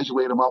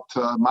graduate him up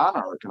to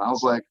Monarch? And I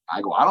was like,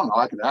 I don't know,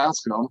 I could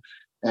ask him.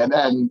 And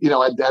then,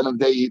 at the end of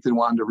the day, Ethan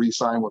wanted to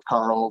re-sign with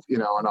Carl,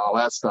 and all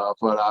that stuff.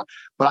 But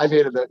I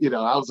made it that,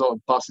 I was all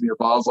busting your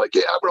balls like,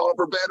 yeah, I'm going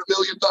for a band $1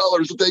 million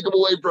to take him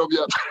away from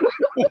you.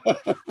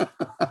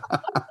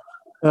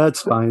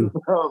 That's fine.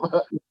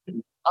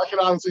 I can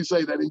honestly say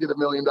they didn't get $1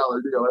 million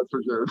deal. That's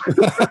for sure.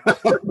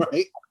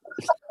 Right.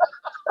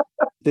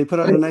 They put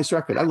out a nice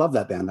record. I love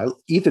that band.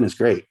 Ethan is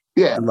great.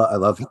 Yeah. I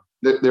love him.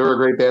 They were a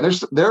great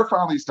band. They're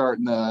finally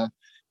starting to,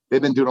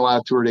 they've been doing a lot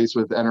of tour dates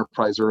with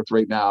Enterprise Earth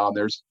right now.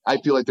 And I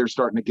feel like they're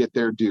starting to get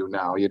their due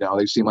now.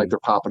 They seem like they're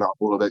popping up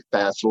a little bit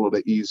fast, a little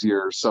bit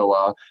easier. So,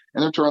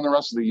 and they're touring the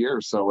rest of the year.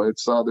 So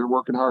they're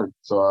working hard.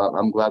 So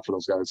I'm glad for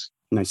those guys.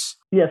 Nice.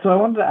 Yeah, so I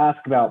wanted to ask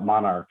about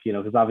Monarch,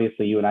 because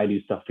obviously you and I do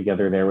stuff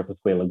together there with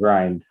Escuela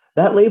Grind.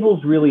 That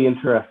label's really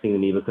interesting to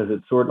me because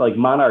it's sort of like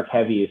Monarch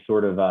Heavy is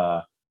sort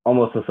of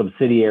almost a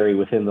subsidiary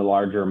within the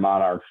larger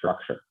Monarch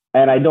structure.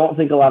 And I don't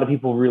think a lot of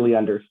people really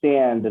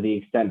understand to the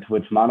extent to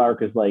which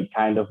Monarch is like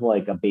kind of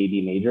like a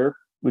baby major.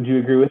 Would you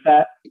agree with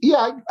that?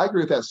 Yeah, I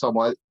agree with that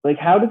somewhat. Like,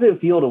 how does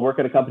it feel to work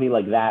at a company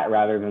like that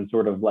rather than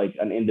sort of like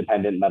an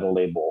independent metal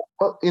label?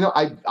 Well,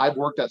 I've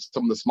worked at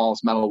some of the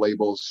smallest metal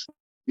labels,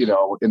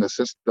 in the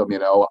system,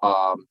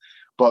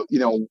 but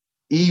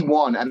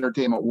E1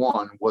 Entertainment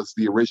One was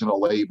the original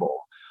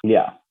label.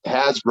 Yeah.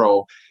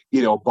 Hasbro,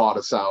 bought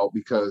us out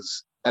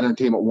because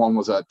Entertainment One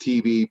was a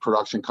TV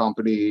production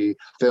company,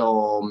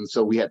 film.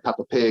 So we had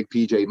Peppa Pig,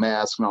 PJ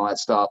Masks, and all that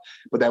stuff.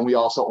 But then we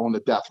also owned the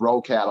Death Row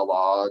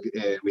catalog,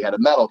 and we had a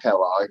metal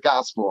catalog, a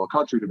gospel, a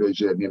country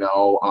division. We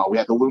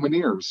had the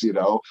Lumineers.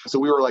 So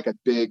we were like a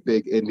big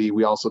indie.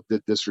 We also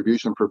did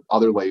distribution for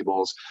other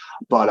labels,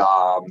 but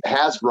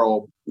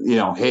Hasbro,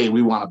 hey,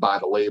 we want to buy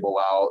the label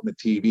out, the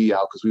TV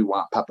out, because we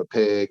want Peppa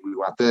Pig, we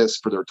want this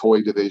for their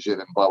toy division,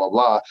 and blah blah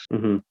blah.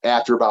 Mm-hmm.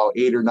 After about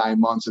 8 or 9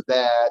 months of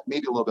that,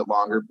 maybe a little bit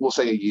longer, we'll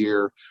say a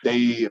year, they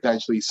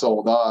eventually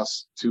sold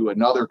us to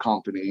another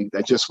company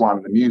that just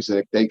wanted the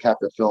music. They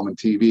kept the film and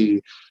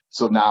TV.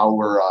 So now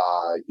we're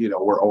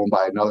owned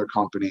by another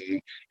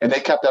company, and they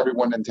kept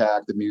everyone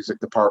intact, the music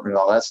department,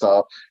 all that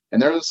stuff. And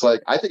they're just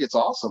like, I think it's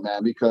awesome,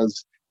 man,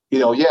 because,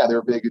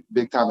 they're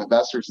big time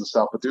investors and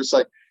stuff, but there's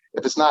like,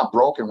 if it's not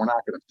broken, we're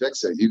not going to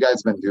fix it. You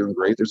guys have been doing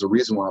great. There's a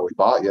reason why we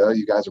bought you.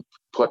 You guys are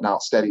putting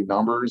out steady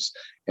numbers,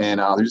 and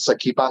they're just like,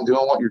 keep on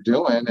doing what you're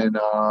doing. And,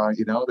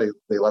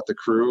 they let the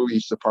crew,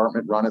 each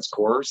department run its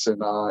course,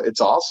 and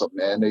it's awesome,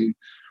 man. They,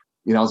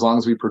 as long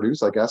as we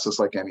produce, I guess it's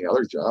like any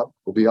other job,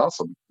 will be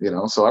awesome,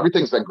 so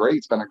everything's been great.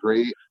 It's been a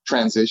great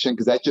transition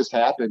because that just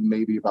happened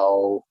maybe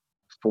about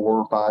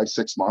 4, 5,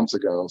 6 months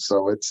ago.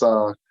 So it's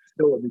still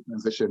a new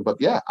transition. But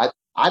yeah,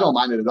 I don't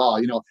mind it at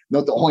all.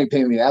 No, the only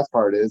pain in the ass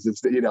part is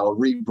it's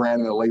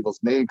rebranding the label's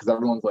name, because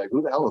everyone's like,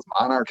 who the hell is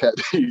Monarch at?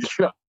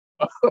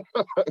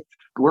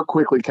 We're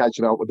quickly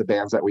catching up with the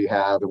bands that we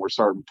have, and we're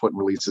starting putting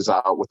releases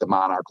out with the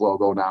Monarch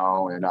logo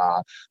now. And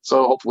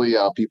so hopefully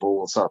people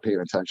will start paying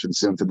attention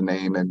soon to the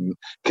name and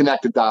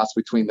connect the dots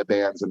between the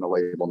bands and the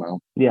label now.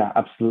 Yeah,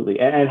 absolutely.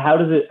 And how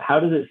does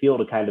it feel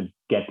to kind of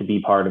get to be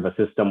part of a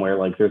system where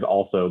like there's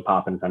also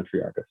pop and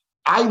country artists?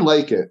 I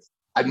like it.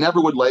 I never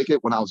would like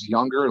it when I was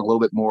younger and a little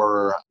bit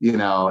more,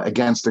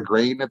 against the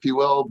grain, if you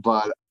will.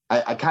 But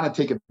I kind of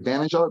take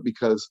advantage of it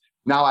because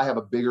now I have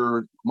a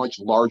bigger, much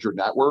larger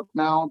network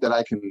now that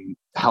I can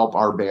help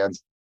our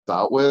bands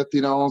out with,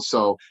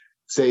 So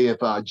say if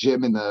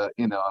Jim in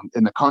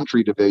the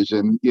country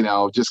division,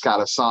 just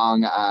got a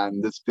song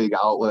on this big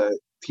outlet,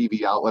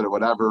 TV outlet or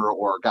whatever,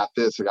 or got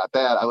this or got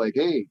that, I like,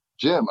 hey,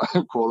 Jim,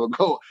 quote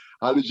unquote,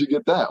 how did you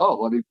get that?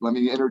 Oh, let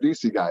me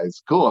introduce you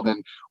guys. Cool. And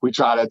then we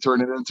try to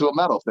turn it into a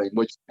metal thing,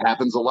 which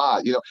happens a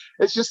lot.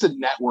 It's just a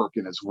network,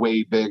 and it's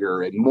way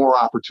bigger, and more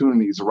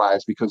opportunities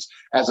arise because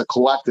as a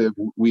collective,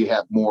 we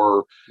have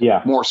more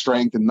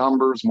strength in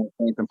numbers, more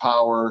strength in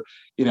power.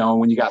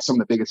 When you got some of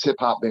the biggest hip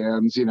hop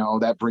bands,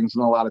 that brings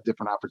in a lot of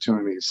different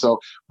opportunities. So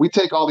we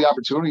take all the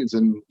opportunities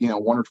and,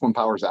 Wonder Twin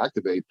Powers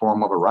activate,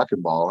 form of a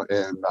wrecking ball.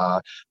 And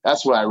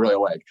that's what I really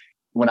like.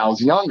 When I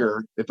was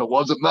younger, if it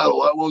wasn't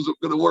metal, I wasn't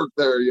going to work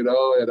there, and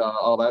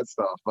all that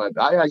stuff. But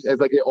as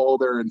I get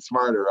older and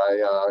smarter,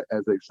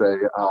 as they say,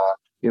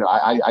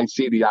 I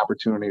see the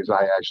opportunities.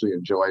 I actually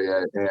enjoy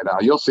it. And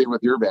you'll see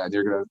with your band,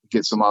 you're going to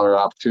get some other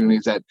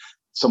opportunities that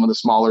some of the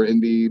smaller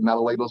indie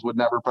metal labels would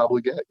never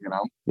probably get,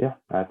 Yeah,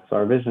 that's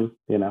our vision,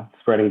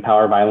 spreading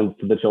power violence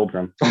to the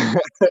children.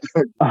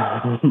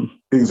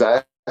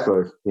 Exactly.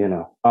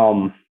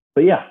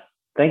 But yeah,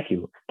 thank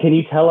you. Can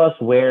you tell us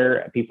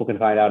where people can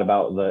find out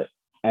about the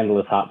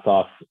Endless Hot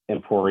Sauce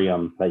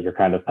Emporium that you're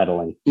kind of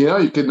peddling?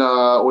 You can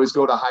always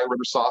go to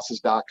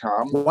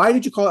highriversauces.com. Why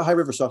did you call it High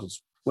River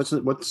Sauces? What's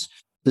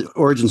the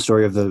origin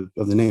story of the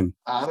name?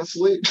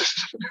 Honestly,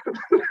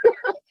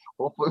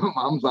 hopefully my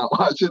mom's not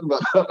watching,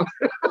 but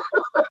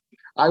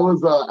I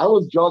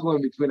was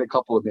juggling between a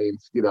couple of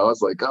names. I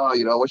was like,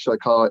 what should I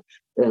call it?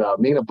 And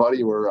me and a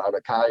buddy were on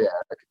a kayak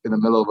in the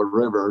middle of a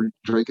river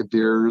drinking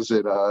beers,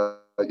 and I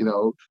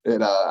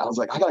was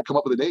like, I gotta come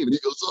up with a name. And he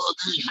goes, oh,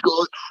 dude, you should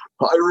call it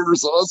High River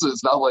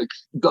Sauces. And I'm like,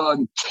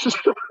 done.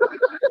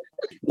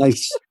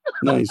 Nice.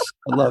 I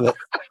love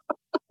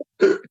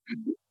it.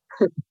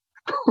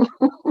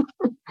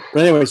 But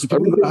anyway, so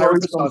people go to High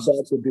River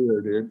Sauces.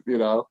 Dude,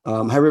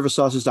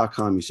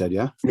 highriversauces.com, you said,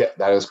 yeah? Yeah,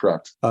 that is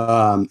correct.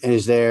 And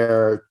is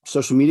there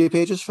social media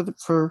pages for the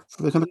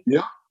company?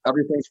 Yeah.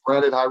 Everything's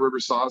branded High River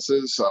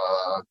Sauces,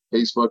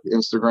 Facebook,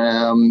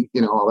 Instagram,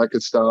 all that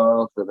good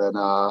stuff. And then,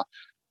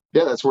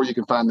 that's where you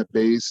can find the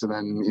base, and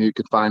then you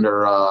can find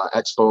our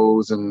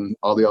expos and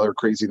all the other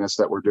craziness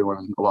that we're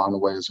doing along the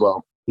way as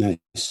well.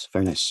 Nice.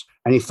 Very nice.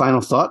 Any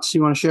final thoughts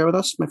you want to share with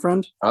us, my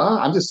friend?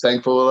 I'm just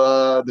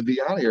thankful to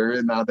be on here,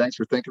 and thanks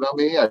for thinking of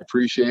me. I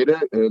appreciate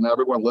it. And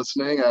everyone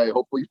listening, I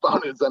hopefully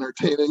found it as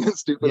entertaining and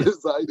stupid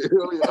as I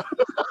do.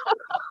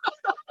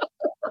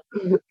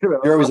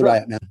 You're always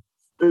right, man.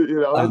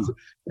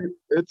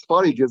 It's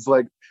funny because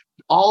like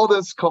all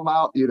this come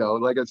out,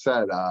 like I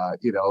said,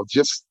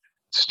 just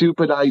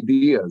stupid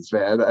ideas,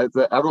 man.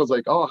 Everyone's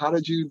like, oh, how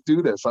did you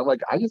do this? I'm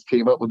like, I just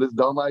came up with this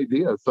dumb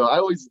idea. So I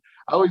always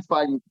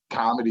find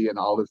comedy in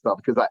all this stuff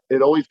because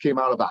it always came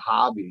out of a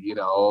hobby,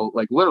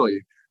 like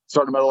literally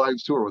starting Metal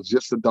Lives Tour was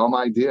just a dumb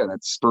idea, and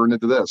it's spurred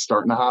into this,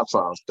 starting a hot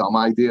sauce, dumb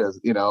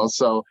ideas,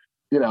 so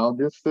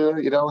just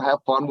have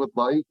fun with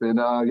life, and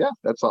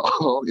that's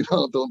all.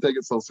 Don't take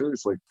it so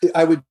seriously.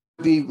 I would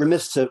be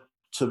remiss to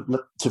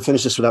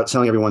finish this without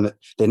telling everyone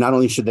that not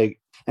only should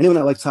anyone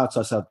that likes hot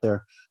sauce out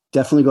there,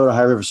 definitely go to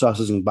High River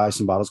Sauces and buy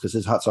some bottles because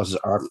his hot sauces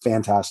are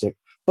fantastic.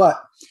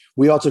 But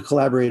we also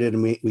collaborated,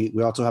 and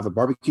we also have a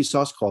barbecue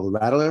sauce called the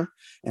Rattler,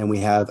 and we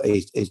have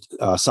a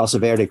salsa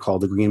verde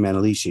called the Green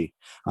Manalishi.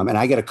 And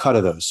I get a cut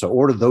of those. So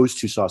order those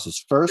two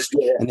sauces first,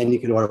 and then you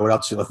can order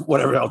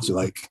whatever else you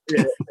like.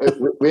 Yeah.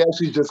 We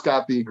actually just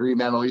got the Green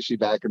Manalishi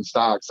back in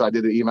stock. So I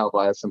did an email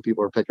blast, and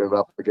people are picking it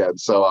up again.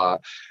 So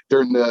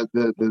during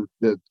the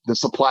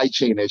supply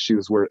chain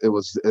issues where it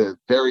was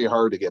very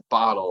hard to get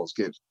bottles,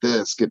 get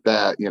this, get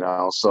that,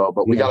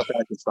 but we got it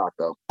back in stock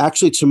though.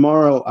 Actually,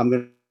 tomorrow I'm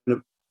going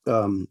to,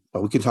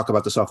 we can talk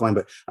about this offline,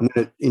 but I'm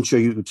going to intro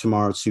you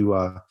tomorrow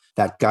to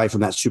that guy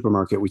from that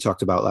supermarket we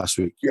talked about last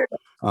week. Yeah.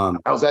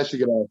 I was actually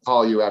going to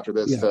call you after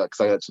this because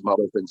I had some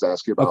other things to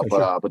ask you about,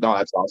 okay, but no,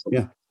 that's awesome.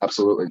 Yeah,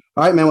 absolutely.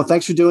 All right, man. Well,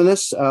 thanks for doing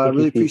this.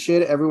 Really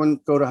appreciate it. Everyone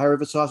go to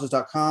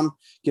highriversauces.com,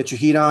 get your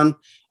heat on.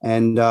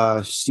 And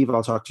Steve,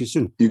 I'll talk to you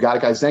soon. You got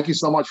it, guys. Thank you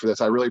so much for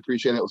this. I really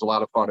appreciate it. It was a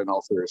lot of fun in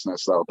all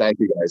seriousness. So thank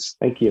you, guys.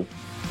 Thank you.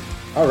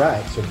 All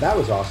right. So that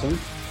was awesome.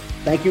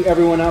 Thank you,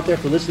 everyone out there,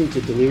 for listening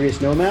to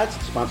Delirious Nomads,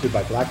 sponsored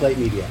by Blacklight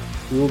Media.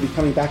 We will be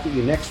coming back at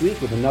you next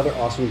week with another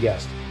awesome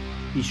guest.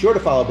 Be sure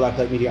to follow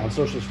Blacklight Media on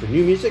socials for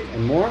new music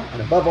and more,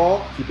 and above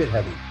all, keep it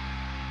heavy.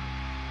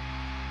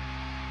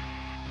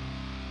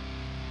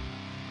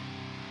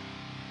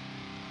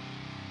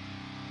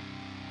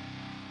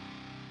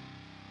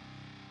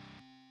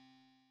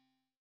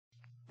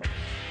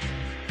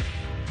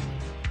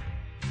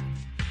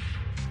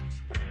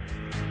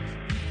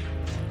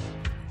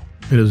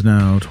 It is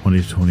now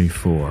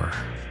 2024,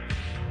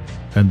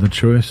 and the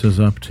choice is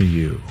up to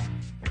you.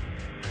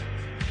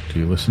 Do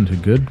you listen to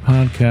good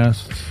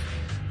podcasts,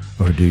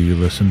 or do you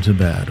listen to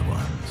bad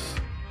ones?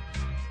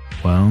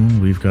 Well,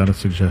 we've got a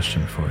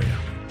suggestion for you.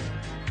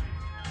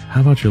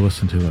 How about you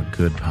listen to a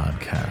good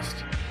podcast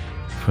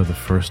for the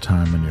first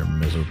time in your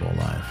miserable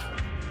life?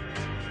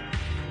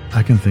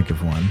 I can think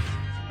of one.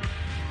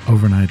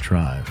 Overnight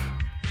Drive.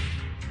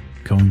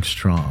 Going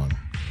strong.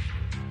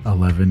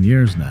 11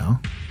 years now.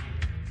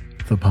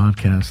 The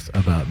podcast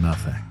about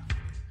nothing.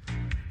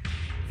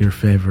 Your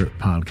favorite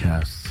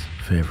podcast's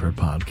favorite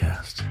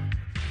podcast.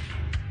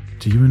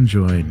 Do you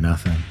enjoy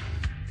nothing?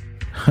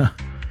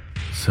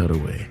 So do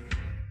we. Why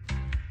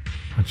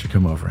don't you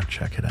come over and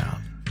check it out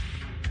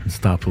and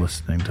stop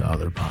listening to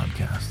other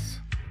podcasts?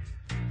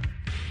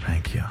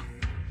 Thank you.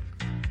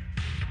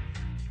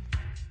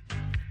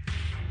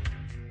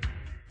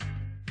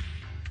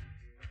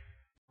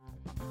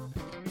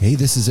 Hey,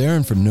 this is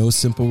Aaron from No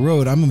Simple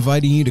Road. I'm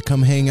inviting you to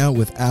come hang out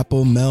with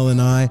Apple, Mel, and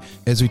I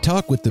as we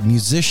talk with the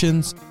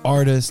musicians,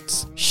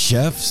 artists,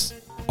 chefs,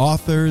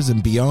 authors,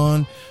 and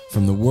beyond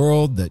from the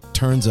world that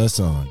turns us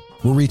on.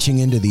 We're reaching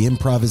into the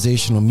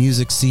improvisational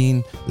music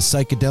scene, the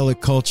psychedelic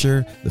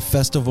culture, the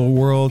festival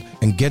world,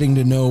 and getting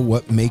to know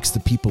what makes the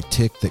people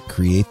tick that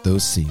create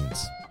those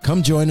scenes.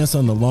 Come join us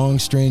on the long,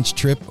 strange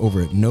trip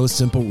over at No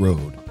Simple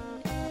Road.